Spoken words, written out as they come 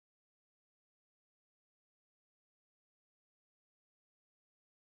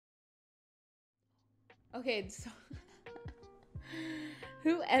Okay, so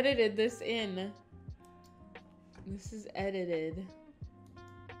who edited this in? This is edited.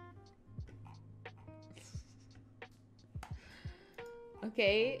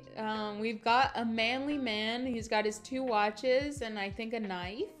 Okay, we've got a manly man. He's got his 2 watches and I think a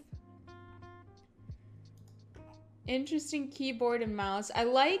knife. Interesting keyboard and mouse. I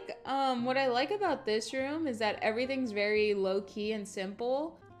like, what I like about this room is that everything's very low-key and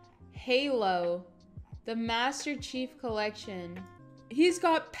simple. Halo, the Master Chief Collection. He's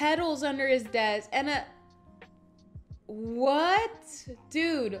got pedals under his desk and a... What?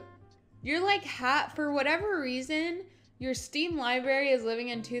 Dude, you're like for whatever reason, your Steam library is living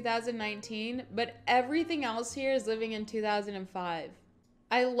in 2019, but everything else here is living in 2005.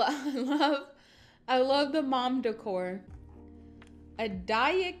 I love the mom decor. A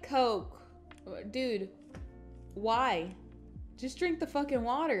Diet Coke. Dude, why? Just drink the fucking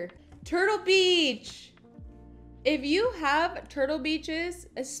water. Turtle Beach! If you have Turtle Beaches,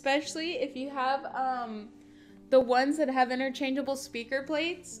 especially if you have the ones that have interchangeable speaker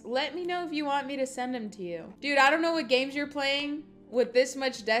plates, let me know if you want me to send them to you. Dude, I don't know what games you're playing with this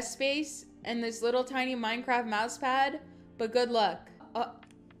much desk space and this little tiny Minecraft mouse pad, but good luck.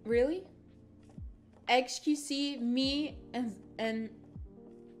 Really? XQC, me, and...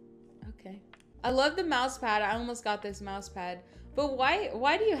 Okay. I love the mouse pad. I almost got this mouse pad. But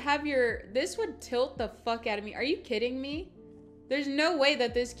why do you have your... This would tilt the fuck out of me. Are you kidding me? There's no way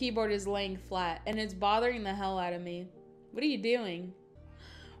that this keyboard is laying flat, and it's bothering the hell out of me. What are you doing?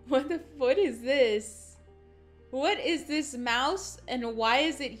 What is this? What is this mouse, and why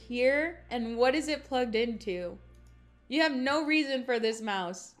is it here, and what is it plugged into? You have no reason for this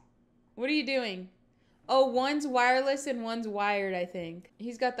mouse. What are you doing? Oh, one's wireless and one's wired, I think.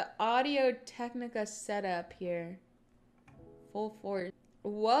 He's got the Audio Technica setup here. Full force.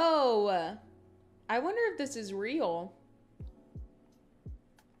 Whoa! I wonder if this is real.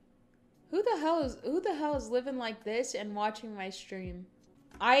 Who the hell is living like this and watching my stream?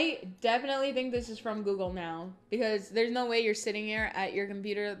 I definitely think this is from Google now, because there's no way you're sitting here at your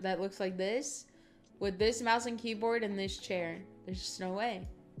computer that looks like this with this mouse and keyboard and this chair. There's just no way.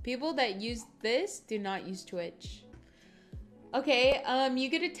 People that use this do not use Twitch. Okay, you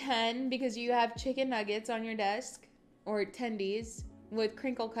get a 10 because you have chicken nuggets on your desk, or tendies with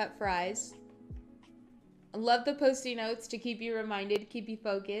crinkle cut fries. I love the Post-it notes to keep you reminded, keep you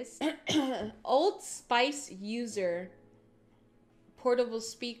focused. Old Spice user. Portable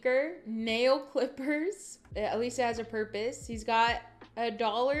speaker, nail clippers. At least it has a purpose. He's got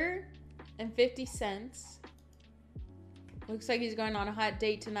 $1.50. Looks like he's going on a hot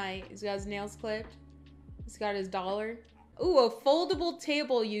date tonight. He's got his nails clipped. He's got his dollar. Ooh, a foldable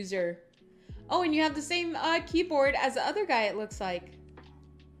table user. Oh, and you have the same keyboard as the other guy, it looks like.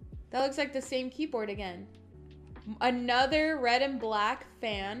 That looks like the same keyboard again. Another red and black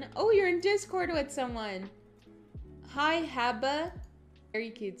fan. Oh, you're in Discord with someone. Hi, Haba.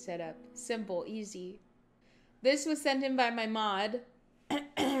 Very cute setup. Simple, easy. This was sent in by my mod.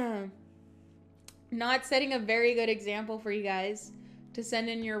 Not setting a very good example for you guys to send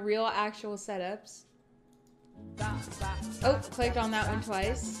in your real actual setups. Oh, clicked on that one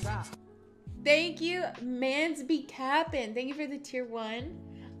twice. Thank you, Mans Be Cappin'. Thank you for the tier 1.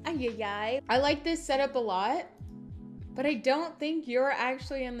 Ay. I like this setup a lot, but I don't think you're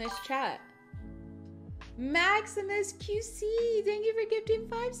actually in this chat. Maximus QC, thank you for gifting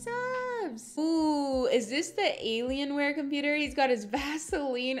 5 subs. Ooh, is this the Alienware computer? He's got his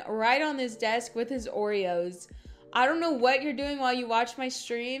Vaseline right on his desk with his Oreos. I don't know what you're doing while you watch my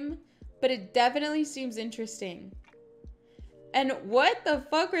stream, but it definitely seems interesting. And what the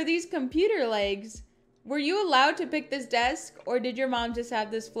fuck are these computer legs? Were you allowed to pick this desk, or did your mom just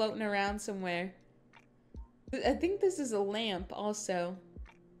have this floating around somewhere? I think this is a lamp also.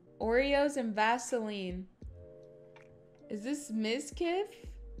 Oreos and Vaseline. Is this Mizkif?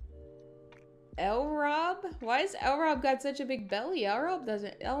 Elrob? Why has Elrob got such a big belly?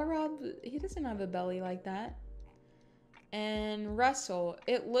 He doesn't have a belly like that. And Russell,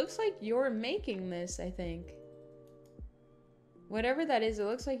 it looks like you're making this, I think. Whatever that is, it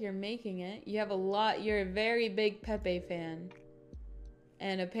looks like you're making it. You have you're a very big Pepe fan.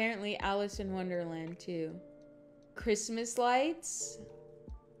 And apparently Alice in Wonderland too. Christmas lights?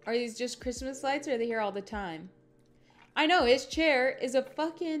 Are these just Christmas lights, or are they here all the time? I know, his chair is a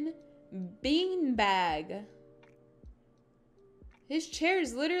fucking beanbag. His chair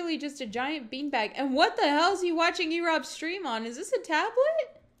is literally just a giant beanbag. And what the hell is he watching E-Rob stream on? Is this a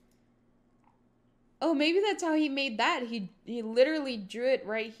tablet? Oh, maybe that's how he made that. He literally drew it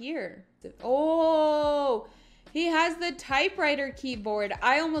right here. Oh, He has the typewriter keyboard.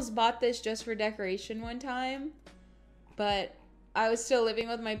 I almost bought this just for decoration one time, but I was still living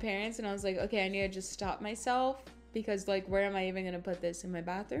with my parents and I was like, okay, I need to just stop myself because like, where am I even gonna put this? In my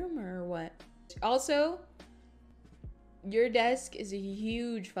bathroom or what? Also, your desk is a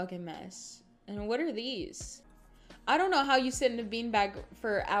huge fucking mess. And what are these? I don't know how you sit in a beanbag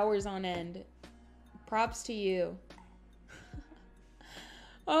for hours on end. Props to you.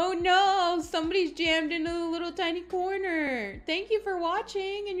 Oh no, somebody's jammed into a little tiny corner. Thank you for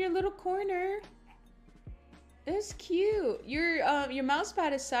watching in your little corner. It's cute. Your mouse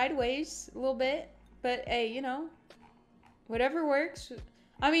pad is sideways a little bit, but hey, you know, whatever works.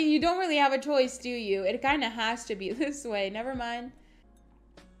 I mean, you don't really have a choice, do you? It kind of has to be this way. Never mind.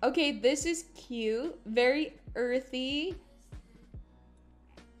 Okay, this is cute. Very earthy.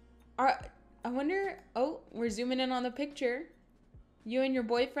 I wonder, oh, we're zooming in on the picture. You and your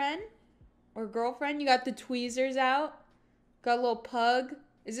boyfriend or girlfriend, you got the tweezers out. Got a little pug.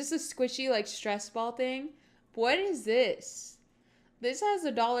 Is this a squishy like stress ball thing? What is this? This has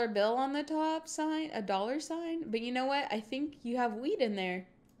a dollar bill on the top sign, a dollar sign. But you know what? I think you have weed in there.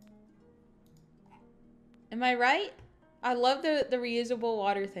 Am I right? I love the reusable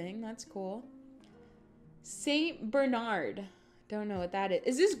water thing. That's cool. Saint Bernard. Don't know what that is.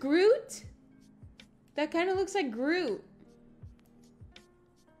 Is this Groot? That kind of looks like Groot.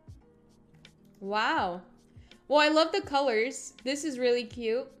 Wow. Well, I love the colors. This is really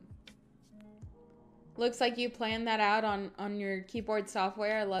cute. Looks like you planned that out on your keyboard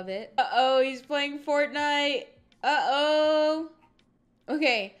software. I love it. Uh-oh, he's playing Fortnite. Uh-oh.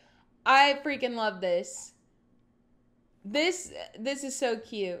 Okay, I freaking love this. This is so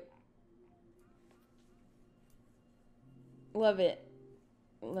cute. Love it.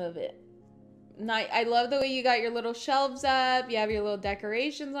 Love it. I love the way you got your little shelves up. You have your little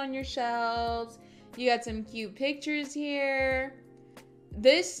decorations on your shelves. You got some cute pictures here.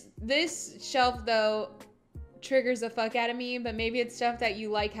 This shelf though triggers the fuck out of me, but maybe it's stuff that you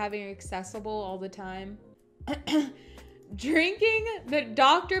like having accessible all the time. Drinking the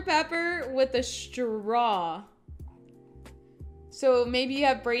Dr. Pepper with a straw. So maybe you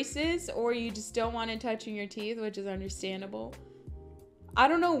have braces or you just don't want it touching your teeth, which is understandable. I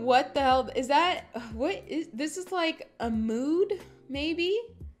don't know what the hell is that. What is this? Is like a mood maybe,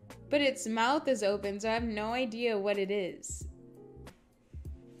 but its mouth is open, so I have no idea what it is.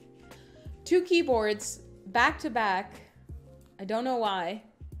 Two keyboards back to back. I don't know why.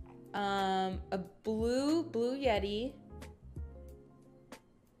 A blue Yeti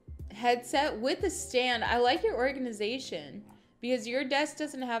headset with a stand. I like your organization because your desk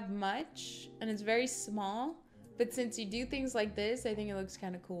doesn't have much and it's very small. But since you do things like this, I think it looks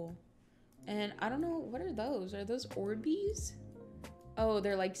kind of cool. And I don't know, what are those? Are those Orbeez? Oh,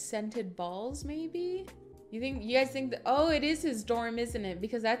 they're like scented balls, maybe? You guys think that, oh, it is his dorm, isn't it?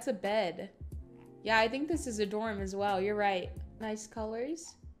 Because that's a bed. Yeah, I think this is a dorm as well. You're right. Nice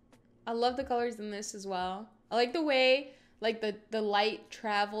colors. I love the colors in this as well. I like the way, like the light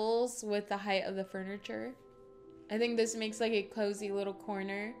travels with the height of the furniture. I think this makes like a cozy little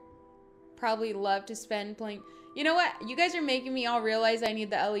corner. Probably love to spend playing. You know what? You guys are making me all realize I need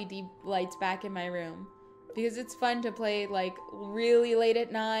the LED lights back in my room. Because it's fun to play like really late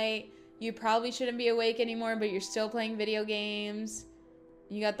at night. You probably shouldn't be awake anymore, but you're still playing video games.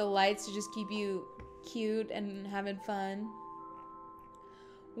 You got the lights to just keep you cute and having fun.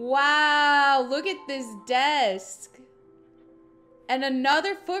 Wow, look at this desk. And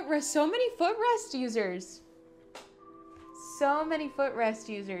another footrest. So many footrest users. So many footrest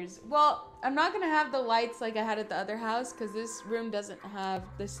users. Well, I'm not gonna have the lights like I had at the other house because this room doesn't have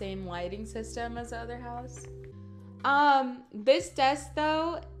the same lighting system as the other house. This desk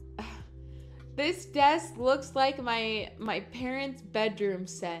though, this desk looks like my parents' bedroom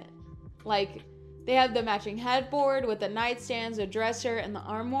set. Like they have the matching headboard with the nightstands, a dresser, and the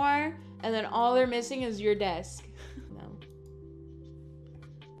armoire, and then all they're missing is your desk.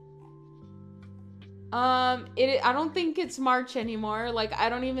 I don't think it's March anymore. Like, I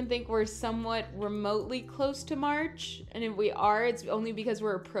don't even think we're somewhat remotely close to March. And if we are, it's only because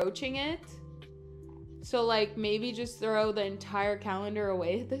we're approaching it. So, like, maybe just throw the entire calendar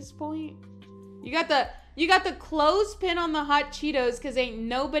away at this point. You got the clothespin on the hot Cheetos because ain't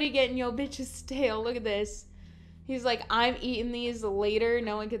nobody getting your bitch's tail. Look at this. He's like, I'm eating these later.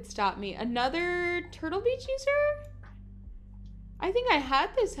 No one can stop me. Another Turtle Beach user? I think I had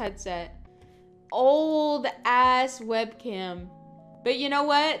this headset. Old ass webcam, but you know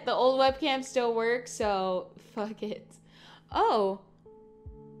what, the old webcam still works, so fuck it. Oh,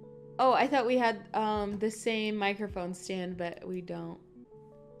 I thought we had the same microphone stand, but we don't.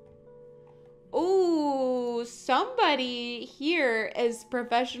 Ooh, somebody here is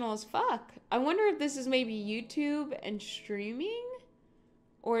professional as fuck. I wonder if this is maybe YouTube and streaming,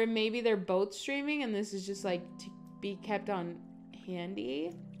 or maybe they're both streaming and this is just like to be kept on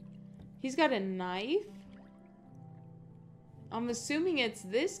handy. He's got a knife. I'm assuming it's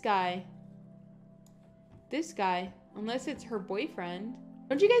this guy. This guy, unless it's her boyfriend.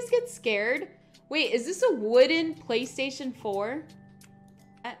 Don't you guys get scared? Wait, is this a wooden PlayStation 4?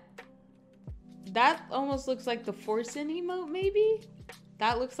 That almost looks like the Forsen emote, maybe?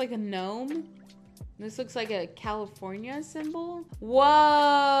 That looks like a gnome. This looks like a California symbol.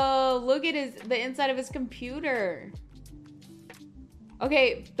 Whoa, look at the inside of his computer.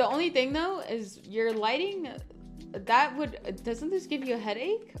 Okay, the only thing though is your lighting, doesn't this give you a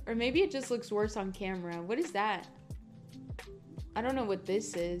headache? Or maybe it just looks worse on camera. What is that? I don't know what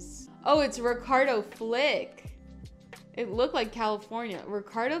this is. Oh, it's Ricardo Flick. It looked like California.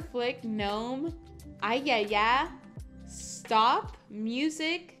 Ricardo Flick, gnome, yeah. Stop,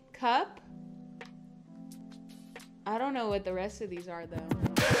 music, cup. I don't know what the rest of these are though.